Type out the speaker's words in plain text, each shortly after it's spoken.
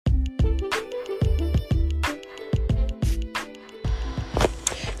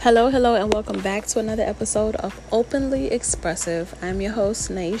Hello, and welcome back to another episode of Openly Expressive. I'm your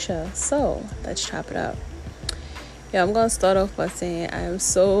host, Naisha. So, let's chop it up. Yeah, I'm going to start off by saying I am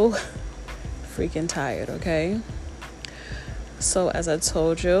so freaking tired, okay? So, as I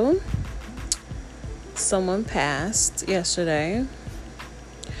told you, someone passed yesterday.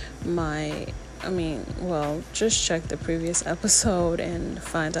 Just check the previous episode and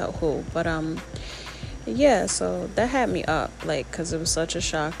find out who. Yeah, so that had me up, because it was such a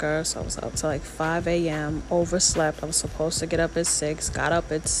shocker. So I was up till 5 a.m., overslept. I was supposed to get up at 6, got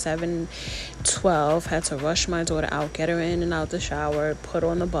up at 7:12, had to rush my daughter out, get her in and out the shower, put her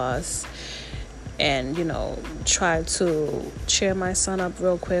on the bus, and, try to cheer my son up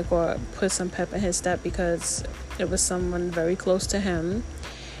real quick or put some pep in his step because it was someone very close to him.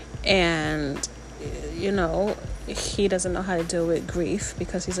 And, he doesn't know how to deal with grief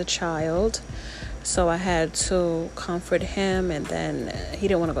because he's a child. So I had to comfort him, and then he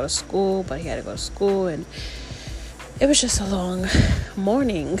didn't want to go to school, but he had to go to school, and it was just a long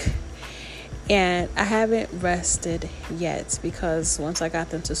morning. And I haven't rested yet because once I got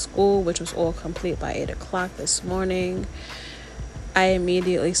them to school, which was all complete by 8 o'clock this morning, I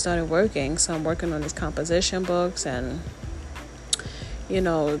immediately started working. So I'm working on these composition books, and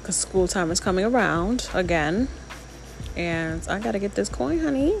because school time is coming around again, and I gotta get this coin,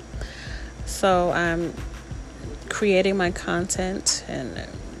 honey. So I'm creating my content, and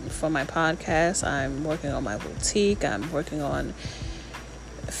for my podcast, I'm working on my boutique. I'm working on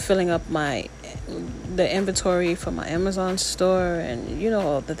filling up the inventory for my Amazon store, and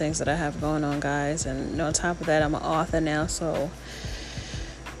all the things that I have going on, guys. And on top of that, I'm an author now. So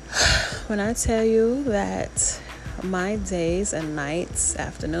when I tell you that my days and nights,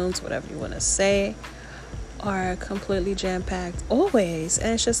 afternoons, whatever you want to say, are completely jam-packed always.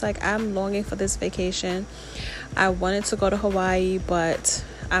 And it's just I'm longing for this vacation. I wanted to go to Hawaii, but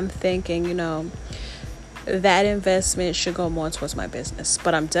I'm thinking, that investment should go more towards my business.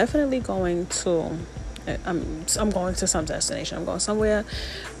 But I'm definitely going to I'm going to some destination. I'm going somewhere.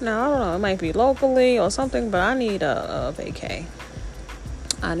 Now, I don't know, it might be locally or something, but I need a vacay.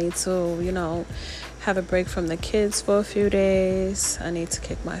 I need to, have a break from the kids for a few days. I need to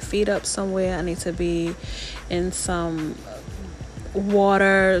kick my feet up somewhere. I need to be in some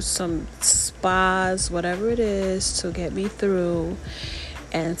water, some spas, whatever it is, to get me through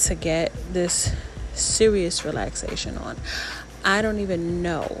and to get this serious relaxation on. I don't even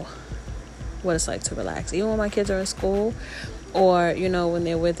know what it's like to relax. Even when my kids are in school or, when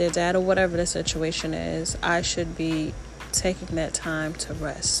they're with their dad or whatever the situation is, I should be taking that time to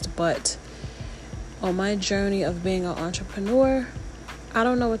rest. But on my journey of being an entrepreneur, I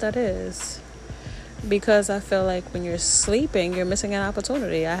don't know what that is, because I feel like when you're sleeping, you're missing an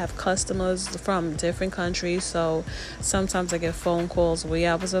opportunity. I have customers from different countries, so sometimes I get phone calls wee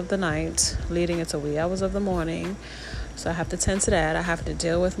hours of the night, leading into wee hours of the morning. So I have to tend to that. I have to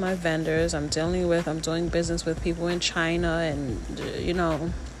deal with my vendors. I'm doing business with people in China, and,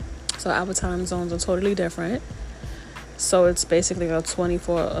 so our time zones are totally different. So it's basically a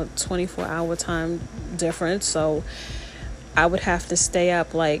 24-hour time difference. So I would have to stay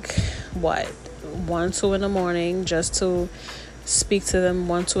up 1, 2 in the morning just to speak to them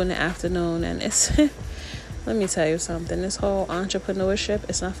 1, 2 in the afternoon. And it's let me tell you something. This whole entrepreneurship,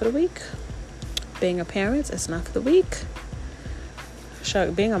 it's not for the weak. Being a parent, it's not for the weak.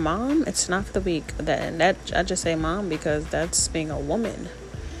 Being a mom, it's not for the weak. That I just say mom because that's being a woman.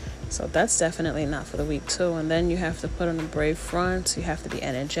 So that's definitely not for the weak too. And then you have to put on a brave front. You have to be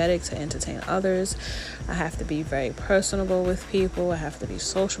energetic to entertain others. I have to be very personable with people. I have to be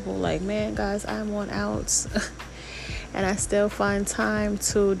sociable. Man, guys, I'm worn out. And I still find time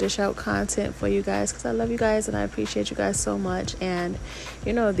to dish out content for you guys because I love you guys and I appreciate you guys so much. And,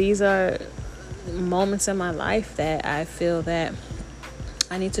 these are moments in my life that I feel that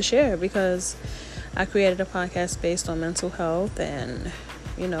I need to share because I created a podcast based on mental health and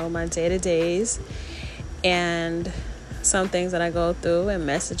my day-to-days and some things that I go through and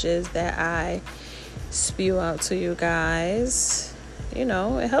messages that I spew out to you guys. It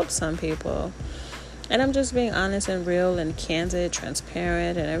helps some people. And I'm just being honest and real and candid,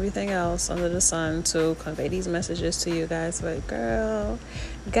 transparent, and everything else under the sun to convey these messages to you guys. But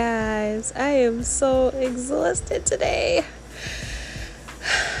guys, I am so exhausted today.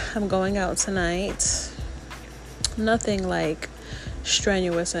 I'm going out tonight. Nothing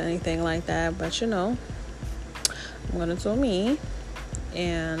strenuous or anything like that, but I'm gonna do me,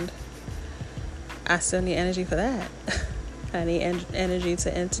 and I still need energy for that. I need energy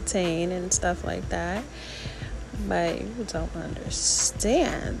to entertain and stuff like that. But you don't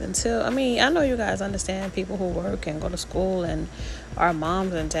understand until, I know you guys understand, people who work and go to school and are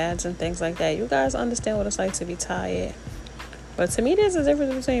moms and dads and things like that. You guys understand what it's like to be tired. But to me, there's a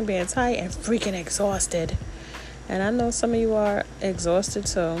difference between being tired and freaking exhausted. And I know some of you are exhausted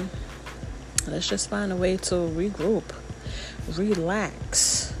too. Let's just find a way to regroup,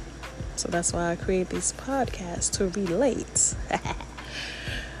 relax. So that's why I create these podcasts, to relate.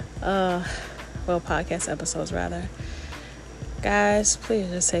 Podcast episodes rather. Guys, please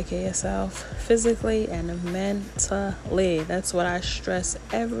just take care of yourself, physically and mentally. That's what I stress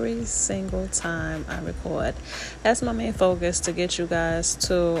every single time I record. That's my main focus, to get you guys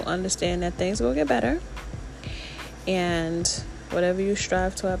to understand that things will get better. And whatever you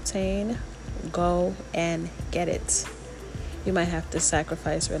strive to obtain, go and get it. You might have to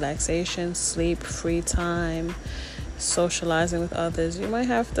sacrifice relaxation, sleep, free time, socializing with others. You might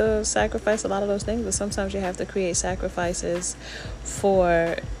have to sacrifice a lot of those things, but sometimes you have to create sacrifices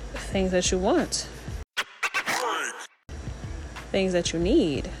for things that you want, things that you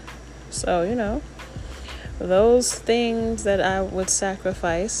need. So, those things that I would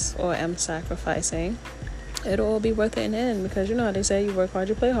sacrifice or am sacrificing, it'll all be worth it in the end, because you know how they say, you work hard,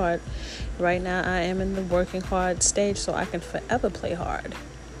 you play hard. Right now I am in the working hard stage, so I can forever play hard.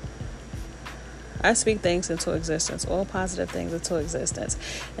 I speak things into existence, all positive things into existence.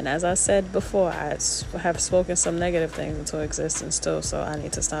 And as I said before, I have spoken some negative things into existence too, so I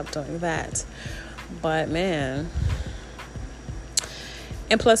need to stop doing that. But man,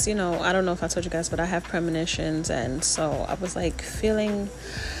 and plus, I don't know if I told you guys, but I have premonitions, and so I was like feeling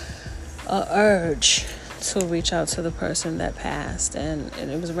a urge to reach out to the person that passed, and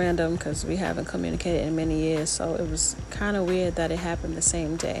it was random because we haven't communicated in many years, so it was kind of weird that it happened the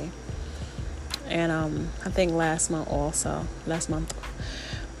same day. And I think last month.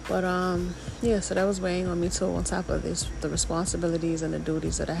 But so that was weighing on me too, on top of the responsibilities and the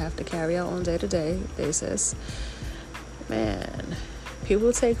duties that I have to carry out on a day-to-day basis. Man,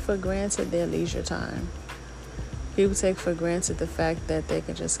 people take for granted their leisure time. People take for granted the fact that they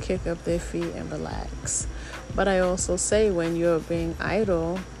can just kick up their feet and relax. But I also say, when you're being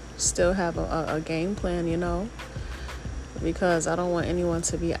idle, still have a game plan, because I don't want anyone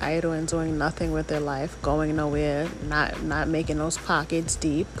to be idle and doing nothing with their life, going nowhere, not making those pockets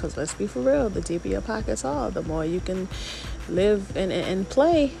deep. Because let's be for real, the deeper your pockets are, the more you can live and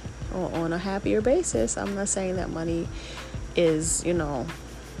play on a happier basis. I'm not saying that money is,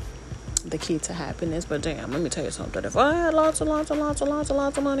 the key to happiness, but damn, let me tell you something. If I had lots and lots and lots and lots and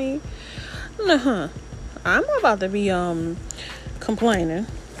lots of money, I'm not about to be complaining.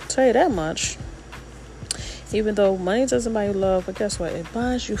 I'll tell you that much. Even though money doesn't buy you love, but guess what? It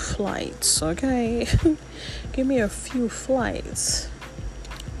buys you flights, okay? Give me a few flights.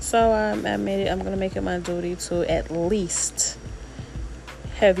 So I'm going to make it my duty to at least,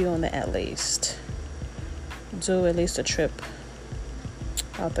 heavy on the at least, do at least a trip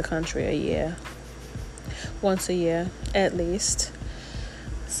out the country once a year, at least.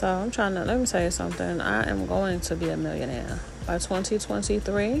 So I'm trying to, let me tell you something. I am going to be a millionaire by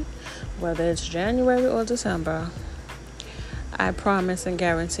 2023, whether it's January or December. I promise and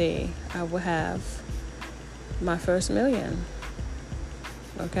guarantee I will have my first million.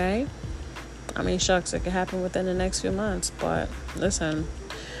 Okay? Shucks, it could happen within the next few months, but listen,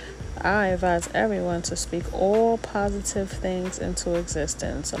 I advise everyone to speak all positive things into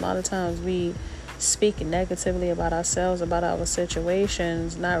existence. A lot of times we speak negatively about ourselves, about our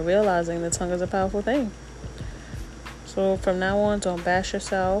situations, not realizing the tongue is a powerful thing. So from now on, don't bash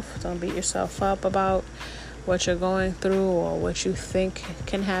yourself. Don't beat yourself up about what you're going through or what you think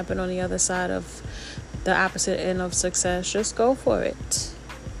can happen on the other side of the opposite end of success. Just go for it.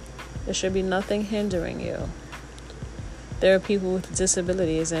 There should be nothing hindering you. There are people with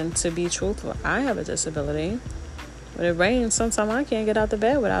disabilities, and to be truthful, I have a disability. When it rains, sometimes I can't get out the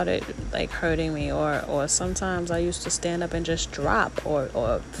bed without it hurting me, or sometimes I used to stand up and just drop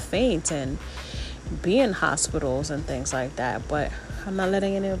or faint and be in hospitals and things like that. But I'm not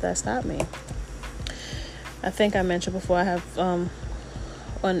letting any of that stop me. I think I mentioned before, I have an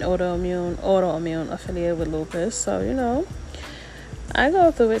autoimmune affiliated with lupus, so I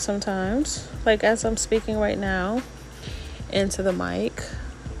go through it sometimes. Like as I'm speaking right now into the mic,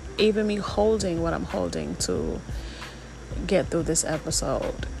 even me holding what I'm holding to get through this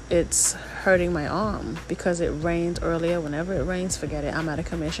episode, it's hurting my arm because it rained earlier. Whenever it rains, forget it, I'm out of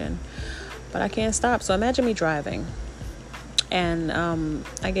commission. But I can't stop. So imagine me driving, and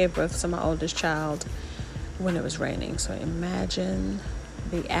I gave birth to my oldest child when it was raining. So imagine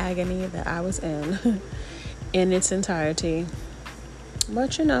the agony that I was in its entirety.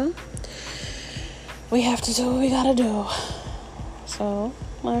 But we have to do what we gotta do. So,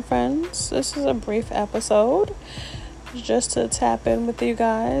 my friends, this is a brief episode just to tap in with you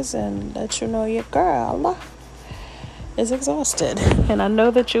guys and let you know your girl is exhausted. And I know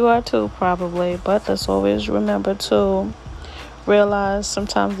that you are too, probably, but let's always remember to realize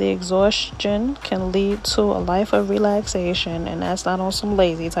sometimes the exhaustion can lead to a life of relaxation, and that's not on some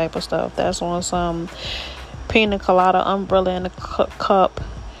lazy type of stuff. That's on some pina colada, umbrella in a cup,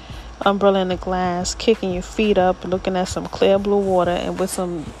 umbrella in a glass, kicking your feet up, looking at some clear blue water and with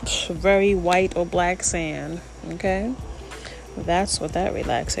some very white or black sand. Okay, that's what that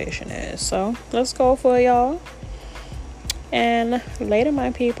relaxation is. So let's go for it, y'all. And later,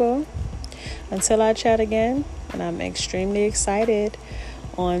 my people, until I chat again, and I'm extremely excited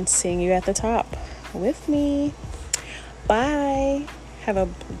on seeing you at the top with me. Bye. Have a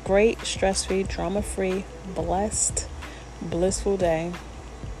great, stress-free, drama-free, blessed, blissful day.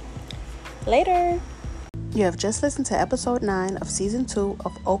 Later. You have just listened to episode 9 of season 2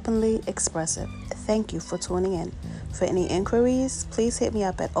 of Openly Expressive. Thank you for tuning in. For any inquiries, please hit me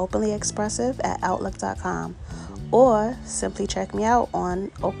up at openlyexpressive@outlook.com or simply check me out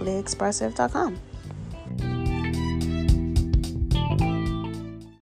on openlyexpressive.com.